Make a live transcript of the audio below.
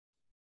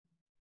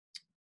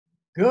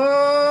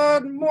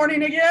Good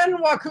morning again,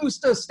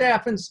 Wakusta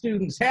staff and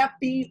students.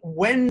 Happy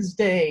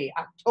Wednesday,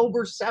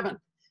 October 7th,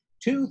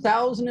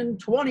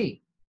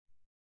 2020.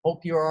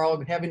 Hope you are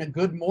all having a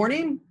good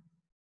morning.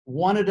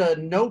 Wanted to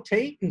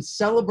notate and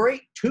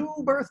celebrate two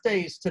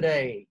birthdays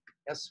today.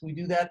 Yes, we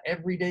do that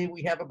every day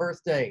we have a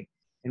birthday.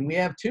 And we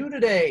have two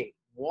today.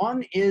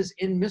 One is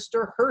in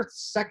Mr.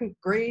 Hurth's second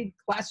grade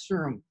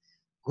classroom.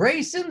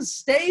 Grayson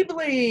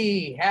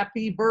Stabley.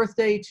 Happy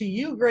birthday to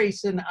you,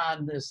 Grayson,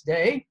 on this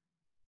day.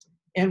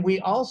 And we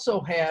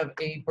also have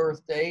a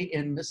birthday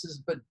in Mrs.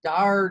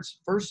 Bedard's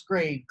first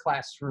grade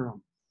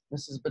classroom.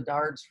 Mrs.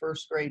 Bedard's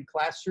first grade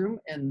classroom,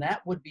 and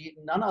that would be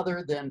none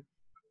other than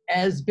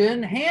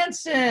Esben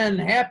Hansen.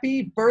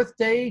 Happy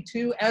birthday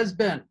to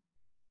Esben.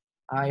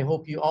 I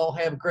hope you all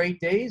have great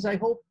days. I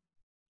hope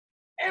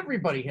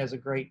everybody has a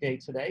great day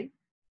today.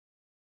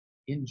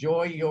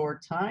 Enjoy your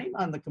time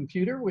on the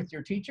computer with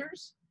your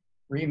teachers.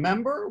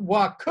 Remember,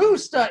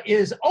 Wakusta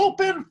is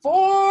open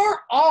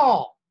for all.